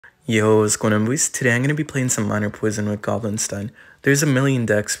Yo, what's going on, boys? Today I'm going to be playing some Minor Poison with Goblinstein. There's a million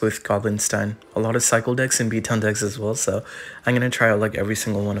decks with Goblinstein, a lot of cycle decks and beatdown decks as well, so I'm going to try out like every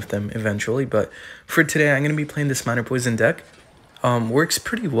single one of them eventually, but for today I'm going to be playing this Minor Poison deck. Works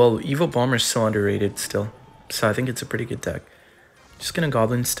pretty well. Evo Bomber's so underrated still, so I think it's a pretty good deck. Just going to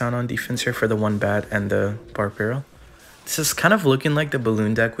Goblinstein on defense here for the one bat and the Barb Barrel. This is kind of looking like the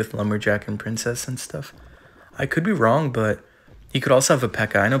Balloon deck with Lumberjack and Princess and stuff. I could be wrong, but he could also have a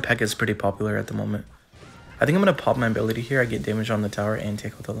P.E.K.K.A. I know P.E.K.K.A. is pretty popular at the moment. I think I'm going to pop my ability here. I get damage on the tower and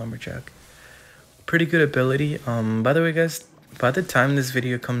take out the Lumberjack. Pretty good ability. By the way, guys, by the time this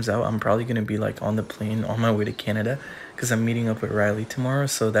video comes out, I'm probably going to be like on the plane on my way to Canada because I'm meeting up with Riley tomorrow,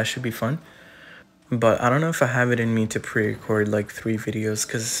 so that should be fun. But I don't know if I have it in me to pre-record like 3 videos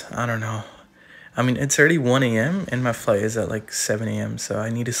because I don't know. I mean, it's already 1 a.m. and my flight is at like 7 a.m. so I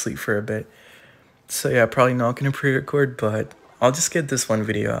need to sleep for a bit. So yeah, probably not going to pre-record, but I'll just get this one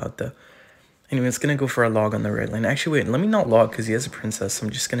video out though. Anyway, it's going to go for a log on the right lane. Actually, wait, let me not log because he has a princess. So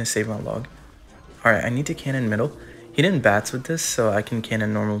I'm just going to save my log. Alright, I need to cannon middle. He didn't bats with this, so I can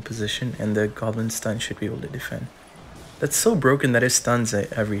cannon normal position, and the goblin stun should be able to defend. That's so broken that it stuns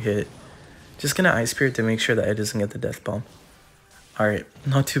at every hit. Just going to Ice Spirit to make sure that it doesn't get the death bomb. Alright,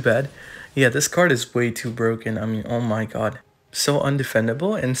 not too bad. Yeah, this card is way too broken. I mean, oh my god. So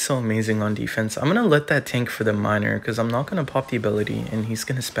undefendable and so amazing on defense. I'm going to let that tank for the minor because I'm not going to pop the ability and he's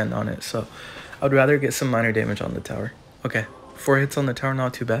going to spend on it. So I'd rather get some minor damage on the tower. Okay, 4 hits on the tower,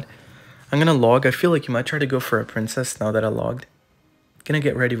 not too bad. I'm going to log. I feel like you might try to go for a princess now that I logged. Going to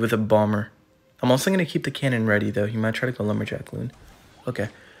get ready with a bomber. I'm also going to keep the cannon ready though. He might try to go lumberjack loon. Okay,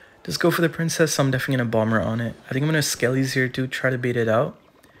 just go for the princess. So I'm definitely going to bomber on it. I think I'm going to skellies here to try to bait it out.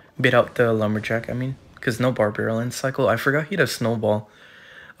 Bait out the lumberjack, I mean. Because no Barb Barrel in cycle. I forgot he does snowball.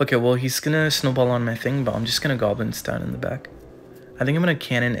 Okay, well, he's going to snowball on my thing, but I'm just going to Goblinstein in the back. I think I'm going to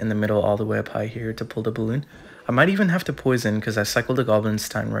cannon in the middle all the way up high here to pull the balloon. I might even have to poison because I cycled the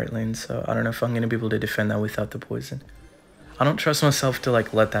Goblinstein right lane, so I don't know if I'm going to be able to defend that without the poison. I don't trust myself to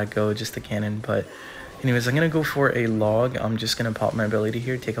like let that go, just the cannon, but anyways, I'm going to go for a log. I'm just going to pop my ability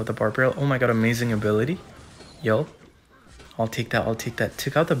here, take out the Barb Barrel. Oh my god, amazing ability. Yo. I'll take that, I'll take that.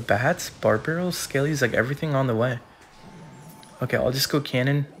 Took out the bats, Barb Barrels, skellies, like everything on the way. Okay, I'll just go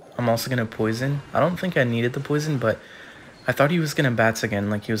cannon. I'm also going to poison. I don't think I needed the poison, but I thought he was going to bats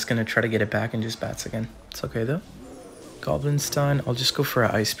again. Like he was going to try to get it back and just bats again. It's okay though. Goblinstein, I'll just go for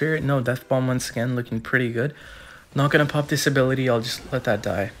an Ice Spirit. No, Death Bomb once again, looking pretty good. Not going to pop this ability, I'll just let that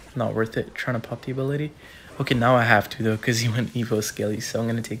die. Not worth it, trying to pop the ability. Okay, now I have to though, because he went Evo Skelly, so I'm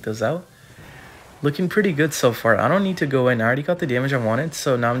going to take those out. Looking pretty good so far. I don't need to go in. I already got the damage I wanted,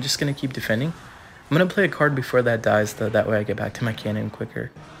 so now I'm just going to keep defending. I'm going to play a card before that dies, though. That way I get back to my cannon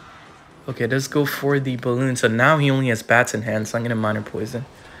quicker. Okay, let's go for the balloon. So now he only has bats in hand, so I'm going to minor poison.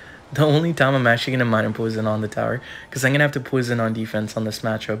 The only time I'm actually going to minor poison on the tower, because I'm going to have to poison on defense on this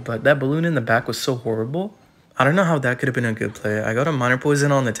matchup. But that balloon in the back was so horrible. I don't know how that could have been a good play. I got a minor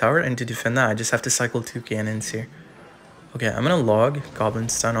poison on the tower, and to defend that, I just have to cycle 2 cannons here. Okay, I'm going to log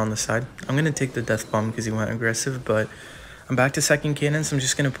Goblinstein on the side. I'm going to take the Death Bomb because he went aggressive, but I'm back to second cannon, so I'm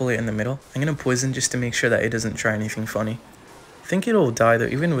just going to pull it in the middle. I'm going to poison just to make sure that it doesn't try anything funny. I think it'll die, though.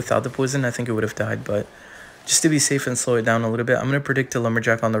 Even without the poison, I think it would have died, but just to be safe and slow it down a little bit, I'm going to predict a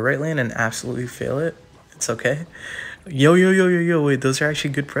Lumberjack on the right lane and absolutely fail it. It's okay. Yo, wait, those are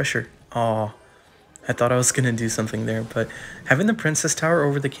actually good pressure. Aw. I thought I was going to do something there, but having the Princess Tower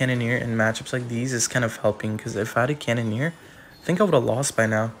over the Cannoneer in matchups like these is kind of helping, because if I had a Cannoneer, I think I would have lost by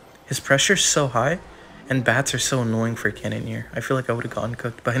now. His pressure's so high, and bats are so annoying for Cannoneer. I feel like I would have gotten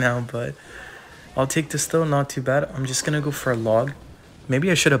cooked by now, but I'll take this though, not too bad. I'm just going to go for a log. Maybe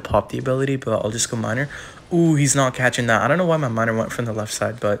I should have popped the ability, but I'll just go minor. Ooh, he's not catching that. I don't know why my minor went from the left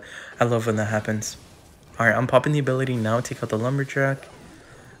side, but I love when that happens. Alright, I'm popping the ability now, take out the Lumberjack.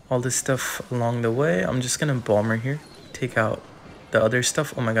 All this stuff along the way. I'm just gonna bomber here, take out the other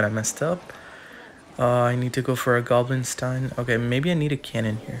stuff. Oh my god, I messed up. I need to go for a Goblinstein. Okay, maybe I need a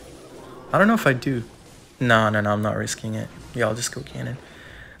cannon here. I don't know if I do. No, I'm not risking it. Yeah, I'll just go cannon.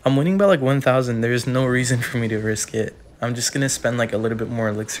 I'm winning by like 1,000. There's no reason for me to risk it. I'm just gonna spend like a little bit more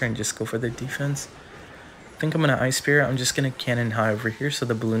elixir and just go for the defense. I think I'm gonna Ice Spirit. I'm just gonna cannon high over here so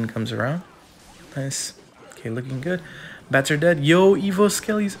the balloon comes around. Nice. Okay, looking good. Bats are dead. Yo, Evo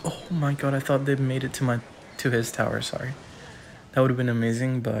Skellies. Oh my god, I thought they made it to his tower, sorry. That would have been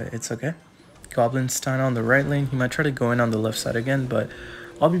amazing, but it's okay. Goblinstein on the right lane. He might try to go in on the left side again, but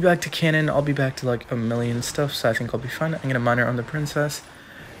I'll be back to cannon. I'll be back to like a million stuff, so I think I'll be fine. I'm going to minor on the princess.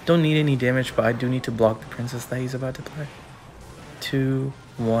 Don't need any damage, but I do need to block the princess that he's about to play. 2,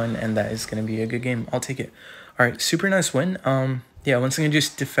 1, and that is going to be a good game. I'll take it. Alright, super nice win. Yeah, once again,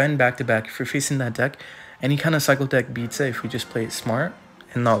 just defend back to back. If you're facing that deck, any kind of cycle deck beats it if we just play it smart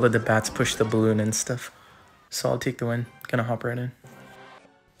and not let the bats push the balloon and stuff. So I'll take the win. Gonna hop right in.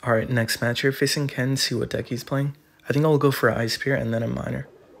 Alright, next match here, facing Ken, see what deck he's playing. I think I'll go for an Ice Spear and then a Miner.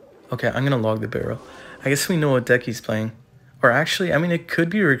 Okay, I'm gonna log the barrel. I guess we know what deck he's playing. Or actually, I mean, it could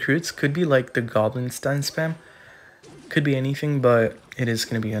be Recruits, could be like the Goblin Stun spam. Could be anything, but it is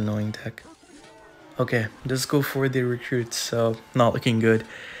gonna be an annoying deck. Okay, let's go for the Recruits, so not looking good.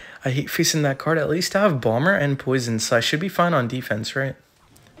 I hate facing that card. At least I have Bomber and Poison, so I should be fine on defense, right?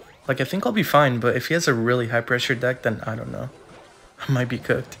 Like, I think I'll be fine, but if he has a really high pressure deck, then I don't know. I might be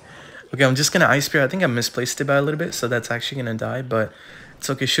cooked. Okay, I'm just gonna Ice Spear. I think I misplaced it by a little bit, so that's actually gonna die, but it's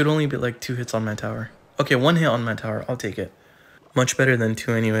okay. Should only be like 2 hits on my tower. Okay, 1 hit on my tower. I'll take it. Much better than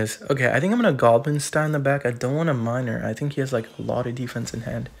 2 anyways. Okay, I think I'm gonna Goblin Star in the back. I don't want a Miner. I think he has like a lot of defense in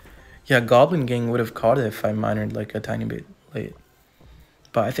hand. Yeah, Goblin Gang would have caught it if I minored like a tiny bit late.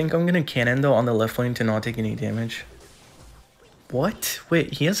 But I think I'm gonna Cannon though on the left lane to not take any damage. What?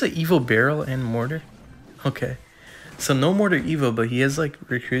 Wait, he has an Evo Barrel and Mortar? Okay. So no Mortar Evo, but he has like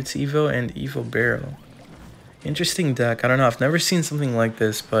Recruits Evo and Evo Barrel. Interesting deck. I don't know, I've never seen something like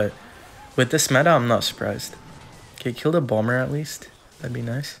this, but with this meta, I'm not surprised. Okay, kill the Bomber at least. That'd be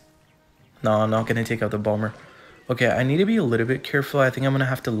nice. No, I'm not gonna take out the Bomber. Okay, I need to be a little bit careful. I think I'm gonna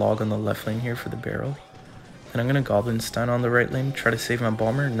have to log on the left lane here for the barrel. And I'm gonna Goblin Stun on the right lane, try to save my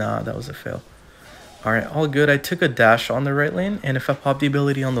Bomber. Nah, that was a fail. Alright, all good. I took a dash on the right lane, and if I pop the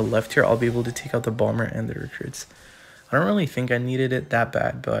ability on the left here, I'll be able to take out the Bomber and the Recruits. I don't really think I needed it that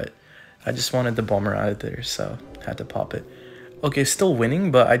bad, but I just wanted the Bomber out of there, so I had to pop it. Okay, still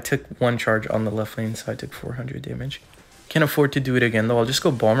winning, but I took 1 charge on the left lane, so I took 400 damage. Can't afford to do it again, though. I'll just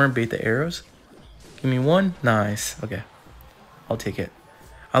go Bomber, bait the arrows. Give me 1. Nice. Okay. I'll take it.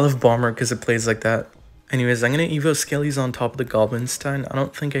 I love Bomber because it plays like that. Anyways, I'm going to Evo Skellies on top of the Goblin Stun. I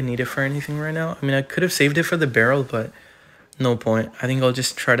don't think I need it for anything right now. I mean, I could have saved it for the barrel, but no point. I think I'll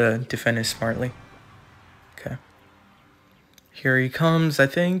just try to defend it smartly. Okay. Here he comes, I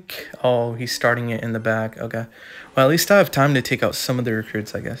think. Oh, he's starting it in the back. Okay. Well, at least I have time to take out some of the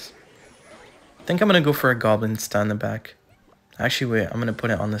Recruits, I guess. I think I'm going to go for a Goblin Stun in the back. Actually, wait. I'm going to put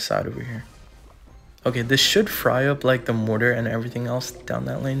it on the side over here. Okay, this should fry up like the Mortar and everything else down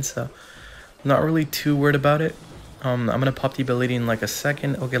that lane, so I'm not really too worried about it. I'm going to pop the ability in like a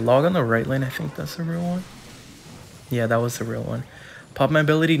second. Okay, log on the right lane. I think that's the real one. Yeah, that was the real one. Pop my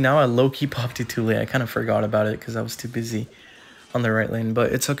ability. Now I low-key popped it too late. I kind of forgot about it because I was too busy on the right lane,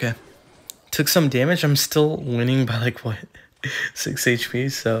 but it's okay. Took some damage. I'm still winning by like, what, 6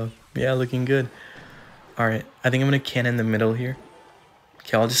 HP, so yeah, looking good. Alright, I think I'm going to cannon the middle here.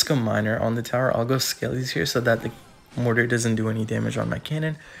 Okay, I'll just go Miner on the tower. I'll go Skellies here so that the Mortar doesn't do any damage on my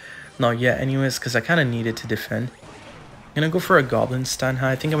cannon. Not yet anyways, because I kind of need it to defend. I'm going to go for a Goblin Stun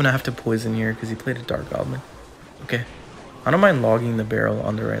high. I think I'm going to have to poison here because he played a Dark Goblin. Okay. I don't mind logging the barrel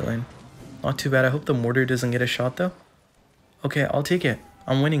on the right lane. Not too bad. I hope the Mortar doesn't get a shot though. Okay, I'll take it.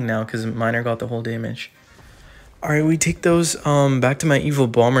 I'm winning now because Miner got the whole damage. Alright, we take those back to my Evil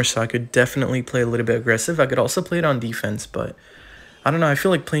Bomber, so I could definitely play a little bit aggressive. I could also play it on defense, but I don't know. I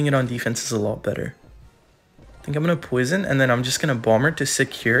feel like playing it on defense is a lot better. I think I'm going to poison, and then I'm just going to Bomber to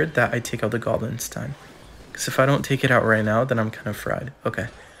secure that I take out the Goblin Stun. Because if I don't take it out right now, then I'm kind of fried. Okay.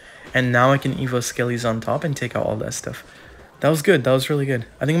 And now I can Evo Skellies on top and take out all that stuff. That was good. That was really good.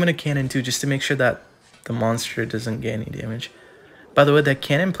 I think I'm going to Cannon too, just to make sure that the monster doesn't get any damage. By the way, that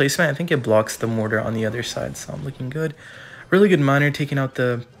Cannon placement, I think it blocks the Mortar on the other side, so I'm looking good. Really good Miner taking out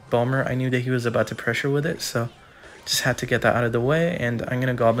the Bomber. I knew that he was about to pressure with it, so just had to get that out of the way, and I'm going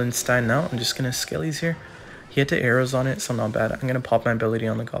to Goblin Stein now. I'm just going to Skellies here. He had the arrows on it, so not bad. I'm going to pop my ability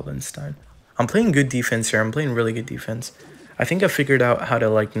on the Goblin Stein. I'm playing good defense here. I'm playing really good defense. I think I figured out how to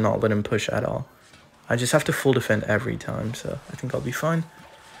like not let him push at all. I just have to full defend every time, so I think I'll be fine.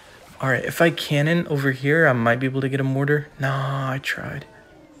 Alright, if I cannon over here, I might be able to get a Mortar. Nah, I tried.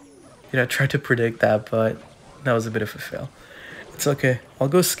 Dude, I tried to predict that, but that was a bit of a fail. It's okay. I'll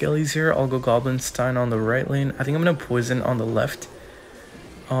go Skellies here. I'll go Goblin Stein on the right lane. I think I'm going to poison on the left.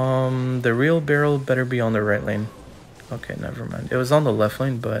 The real barrel better be on the right lane. Okay, never mind. It was on the left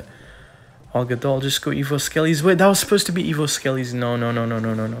lane, but all good though. I'll just go Evo Skellies. Wait, that was supposed to be Evo Skellies. No, no, no, no,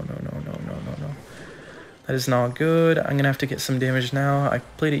 no, no, no, no, no, no, no, no, no. That is not good. I'm going to have to get some damage now. I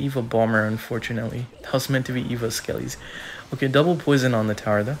played an Evo Bomber, unfortunately. That was meant to be Evo Skellies. Okay, double poison on the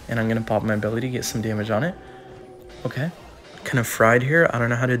tower though. And I'm going to pop my ability, get some damage on it. Okay. Kind of fried here. I don't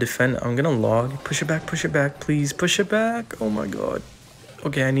know how to defend. I'm going to log. Push it back, please. Push it back. Oh my god.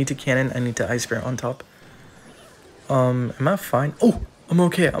 Okay, I need to cannon. I need to Ice Bear on top. Am I fine? Oh, I'm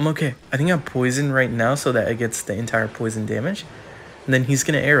okay. I'm okay. I think I'm poisoned right now so that it gets the entire poison damage. And then he's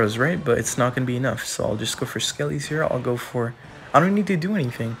gonna arrows, right? But it's not gonna be enough. So I'll just go for skellies here. I'll go for... I don't need to do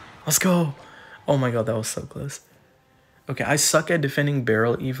anything. Let's go. Oh my god, that was so close. Okay, I suck at defending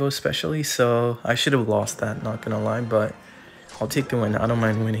barrel evo especially, so I should have lost that, not gonna lie, but I'll take the win. I don't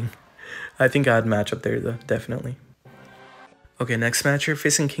mind winning. I think I had match up there though, definitely. Okay, next match here,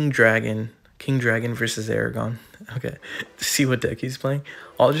 facing King Dragon. King Dragon versus Eragon. Okay, see what deck he's playing.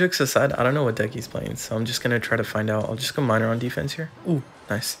 All jokes aside, I don't know what deck he's playing, so I'm just gonna try to find out. I'll just go minor on defense here. Ooh,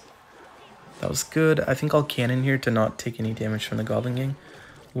 nice. That was good. I think I'll cannon here to not take any damage from the Goblin Gang.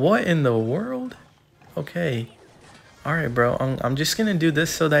 What in the world? Okay. Alright, bro. I'm just gonna do this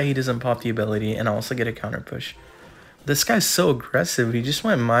so that he doesn't pop the ability and I also get a counter push. This guy's so aggressive. He just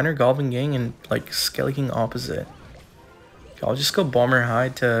went minor Goblin Gang and like Skelly King opposite. I'll just go Bomber High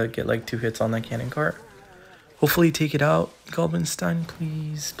to get like 2 hits on that cannon cart. Hopefully take it out. Goblin Stun,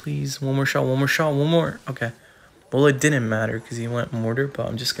 please, please. One more shot, one more shot, one more. Okay. Well, it didn't matter because he went Mortar, but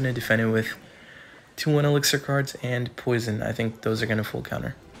I'm just gonna defend it with 2 1 elixir cards and poison. I think those are gonna full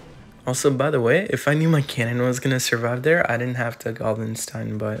counter. Also, by the way, if I knew my cannon was going to survive there, I didn't have to Goblin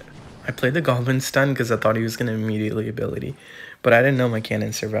Stun, but I played the Goblin Stun because I thought he was going to immediately ability. But I didn't know my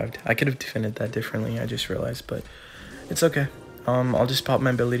cannon survived. I could have defended that differently, I just realized, but it's okay. I'll just pop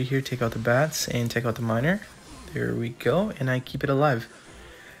my ability here, take out the bats, and take out the miner. There we go, and I keep it alive.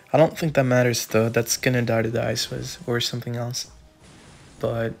 I don't think that matters, though. That's going to die to the Ice Wiz or something else.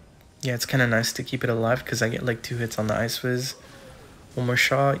 But yeah, it's kind of nice to keep it alive because I get like 2 hits on the Ice Wiz. One more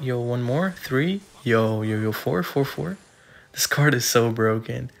shot, yo, one more, 3, yo, 4. This card is so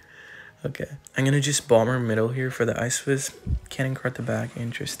broken. Okay, I'm gonna just bomber middle here for the Ice Wiz. Cannon card the back,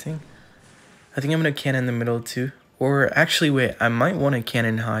 interesting. I think I'm gonna cannon the middle too. Or actually, wait, I might want to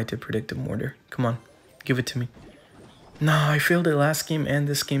cannon high to predict a mortar. Come on, give it to me. Nah, I failed it last game and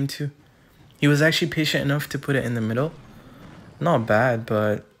this game too. He was actually patient enough to put it in the middle. Not bad,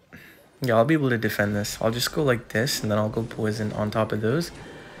 but... yeah, I'll be able to defend this. I'll just go like this, and then I'll go poison on top of those.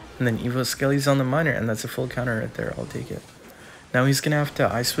 And then Evo Skelly's on the miner, and that's a full counter right there. I'll take it. Now he's going to have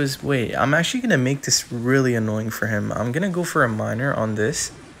to Ice Wiz. Wait, I'm actually going to make this really annoying for him. I'm going to go for a miner on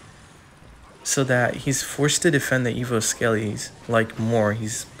this. So that he's forced to defend the Evo Skellies, like, more.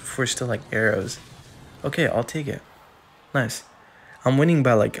 He's forced to, like, arrows. Okay, I'll take it. Nice. I'm winning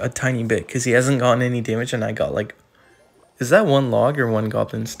by, like, a tiny bit, because he hasn't gotten any damage, and I got, like... is that 1 log or 1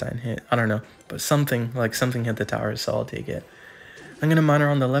 Goblin Stun hit? I don't know. But something hit the tower, so I'll take it. I'm going to miner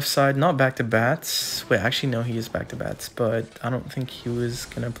on the left side. Not back to bats. Wait, actually, no, he is back to bats. But I don't think he was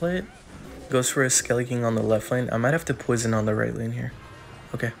going to play it. Goes for a Skelly King on the left lane. I might have to poison on the right lane here.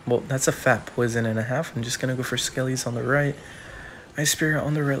 Okay, well, that's a fat poison and a half. I'm just going to go for Skellies on the right. Ice Spirit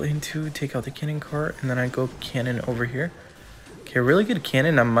on the right lane too. Take out the cannon cart. And then I go cannon over here. Okay, really good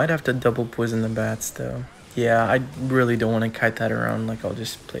cannon. I might have to double poison the bats, though. Yeah, I really don't want to kite that around. Like, I'll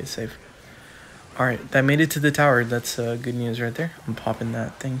just play it safe. Alright, that made it to the tower. That's good news right there. I'm popping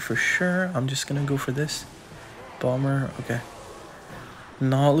that thing for sure. I'm just going to go for this. Bomber. Okay.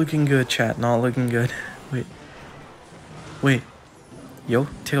 Not looking good, chat. Not looking good. Wait. Wait. Yo,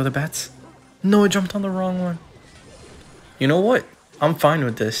 take out the bats. No, I jumped on the wrong one. You know what? I'm fine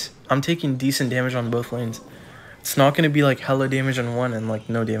with this. I'm taking decent damage on both lanes. It's not going to be like hella damage on one and like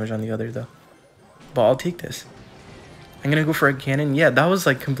no damage on the other, though. But I'll take this. I'm going to go for a cannon. Yeah, that was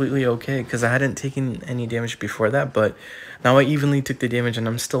like completely okay because I hadn't taken any damage before that. But now I evenly took the damage and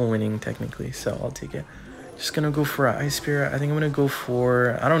I'm still winning technically. So I'll take it. Just going to go for an Ice Spirit. I think I'm going to go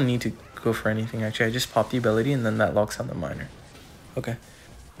for... I don't need to go for anything actually. I just pop the ability and then that locks on the miner. Okay.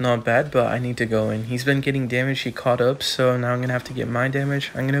 Not bad, but I need to go in. He's been getting damage. He caught up. So now I'm going to have to get my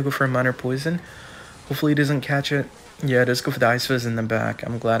damage. I'm going to go for a minor poison. Hopefully he doesn't catch it. Yeah, just go for the Ice Fizz in the back.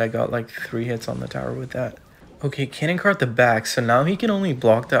 I'm glad I got like 3 hits on the tower with that. Okay, cannon cart the back. So now he can only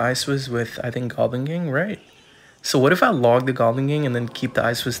block the Ice Fizz with, I think, Goblin Gang, right? So what if I log the Goblin Gang and then keep the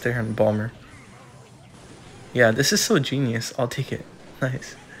Ice Fizz there and Bomber? Yeah, this is so genius. I'll take it.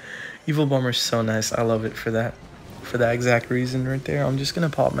 Nice. Evil Bomber's so nice. I love it for that. For that exact reason right there. I'm just going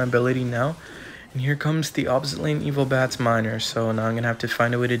to pop my ability now. And here comes the opposite lane Evil Bats Miner. So now I'm going to have to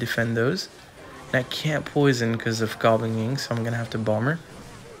find a way to defend those. And I can't poison because of Goblin Gang, so I'm going to have to Bomber.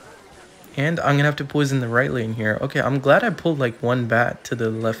 And I'm going to have to poison the right lane here. Okay, I'm glad I pulled like 1 bat to the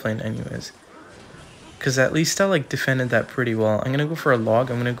left lane anyways. Because at least I like defended that pretty well. I'm going to go for a log.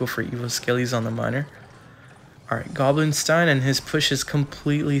 I'm going to go for Evil Skellies on the miner. Alright, Goblin Stein, and his push is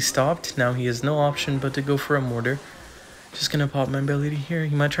completely stopped. Now he has no option but to go for a mortar. Just gonna pop my ability here.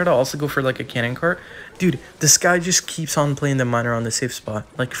 He might try to also go for like a cannon cart. Dude, this guy just keeps on playing the miner on the safe spot.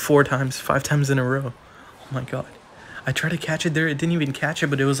 Like 4 times, 5 times in a row. Oh my god. I tried to catch it there. It didn't even catch it,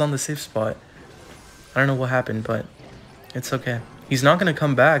 but it was on the safe spot. I don't know what happened, but it's okay. He's not going to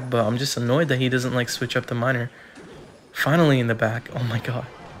come back, but I'm just annoyed that he doesn't, like, switch up the miner. Finally in the back. Oh, my God.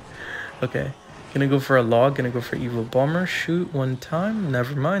 Okay. Gonna go for a log. Gonna go for evil bomber. Shoot one time.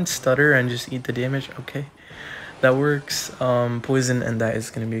 Never mind. Stutter and just eat the damage. Okay. That works. Poison, and that is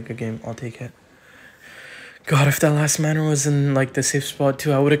gonna be a good game. I'll take it. God, if that last miner was in, like, the safe spot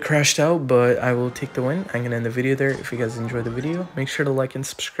too, I would have crashed out, but I will take the win. I'm gonna end the video there. If you guys enjoyed the video, make sure to like and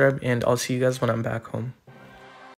subscribe, and I'll see you guys when I'm back home.